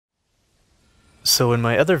So in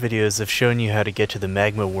my other videos I've shown you how to get to the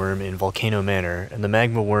Magma Wyrm in Volcano Manor, and the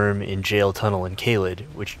Magma Wyrm in Jail Tunnel in Caelid,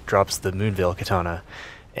 which drops the Moonveil Katana.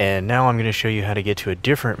 And now I'm going to show you how to get to a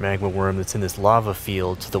different Magma Wyrm that's in this lava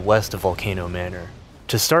field to the west of Volcano Manor.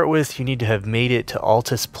 To start with, you need to have made it to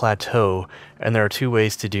Altus Plateau, and there are two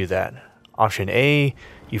ways to do that. Option A,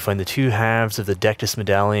 you find the two halves of the Dectus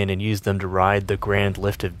medallion and use them to ride the Grand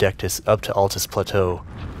Lift of Dectus up to Altus Plateau.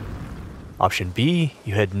 Option B,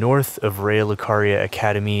 you head north of Rea Lucaria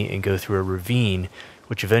Academy and go through a ravine,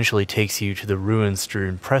 which eventually takes you to the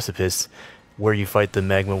ruin-strewn precipice, where you fight the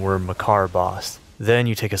Magma Wyrm Makar boss. Then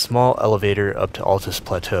you take a small elevator up to Altus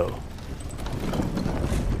Plateau.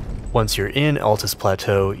 Once you're in Altus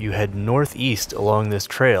Plateau, you head northeast along this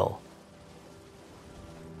trail.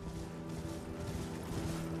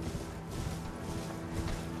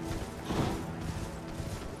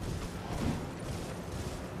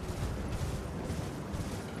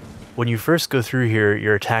 When you first go through here,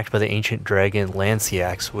 you're attacked by the ancient dragon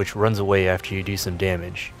Lanciax, which runs away after you do some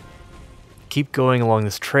damage. Keep going along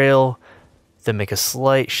this trail, then make a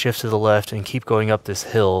slight shift to the left and keep going up this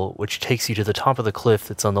hill, which takes you to the top of the cliff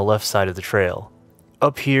that's on the left side of the trail.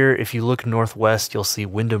 Up here, if you look northwest, you'll see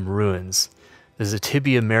Wynham Ruins. There's a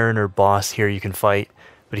Tibia Mariner boss here you can fight,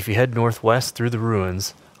 but if you head northwest through the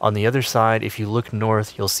ruins, on the other side, if you look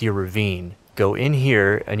north, you'll see a ravine. Go in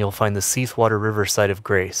here and you'll find the Seethwater River site of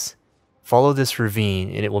Grace. Follow this ravine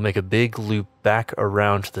and it will make a big loop back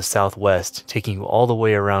around to the southwest, taking you all the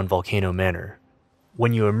way around Volcano Manor.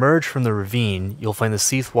 When you emerge from the ravine, you'll find the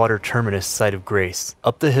Seethwater Terminus site of Grace.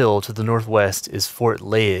 Up the hill to the northwest is Fort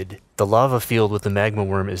Laid. The lava field with the Magma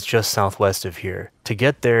Wyrm is just southwest of here. To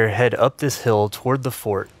get there, head up this hill toward the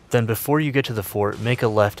fort. Then before you get to the fort, make a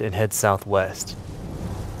left and head southwest.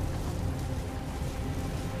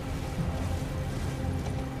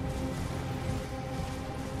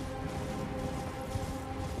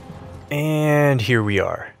 And here we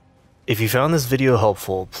are. If you found this video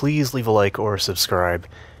helpful, please leave a like or subscribe.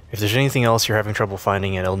 If there's anything else you're having trouble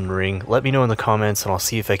finding at Elden Ring, let me know in the comments and I'll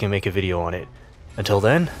see if I can make a video on it. Until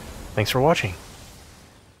then, thanks for watching.